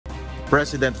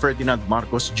President Ferdinand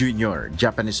Marcos Jr.,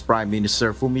 Japanese Prime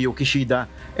Minister Fumio Kishida,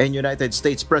 and United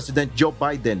States President Joe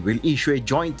Biden will issue a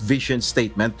joint vision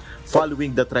statement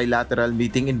following the trilateral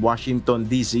meeting in Washington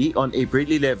D.C. on April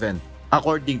 11.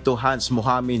 According to Hans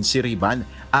Mohamed Siriban,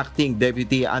 Acting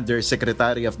Deputy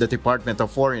Undersecretary of the Department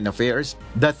of Foreign Affairs,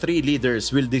 the three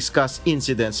leaders will discuss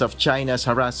incidents of China's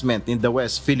harassment in the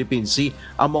West Philippine Sea,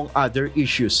 among other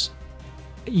issues.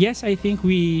 Yes, I think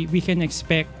we can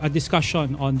expect a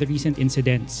discussion on the recent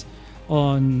incidents.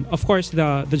 Of course,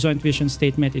 the joint vision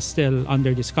statement is still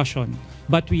under discussion,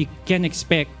 but we can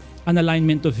expect an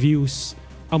alignment of views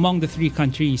among the three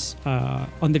countries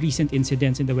on the recent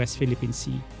incidents in the West Philippine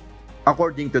Sea.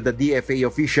 According to the DFA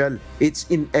official, it's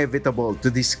inevitable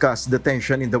to discuss the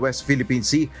tension in the West Philippine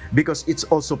Sea because it's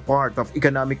also part of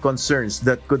economic concerns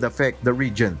that could affect the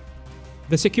region.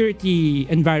 The security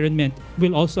environment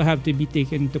will also have to be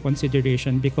taken into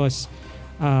consideration because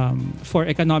for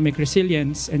economic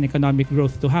resilience and economic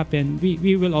growth to happen,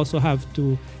 we will also have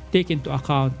to take into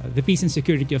account the peace and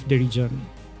security of the region.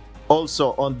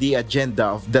 Also on the agenda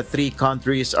of the three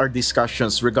countries are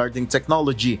discussions regarding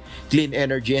technology, clean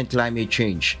energy, and climate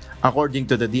change. According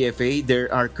to the DFA,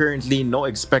 there are currently no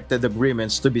expected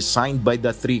agreements to be signed by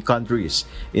the three countries.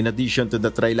 In addition to the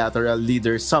Trilateral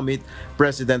Leaders Summit,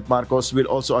 President Marcos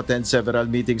will also attend several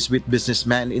meetings with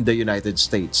businessmen in the United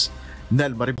States.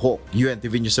 Nel Maribho,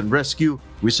 UNTV News and Rescue.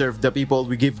 We serve the people,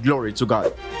 we give glory to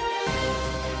God.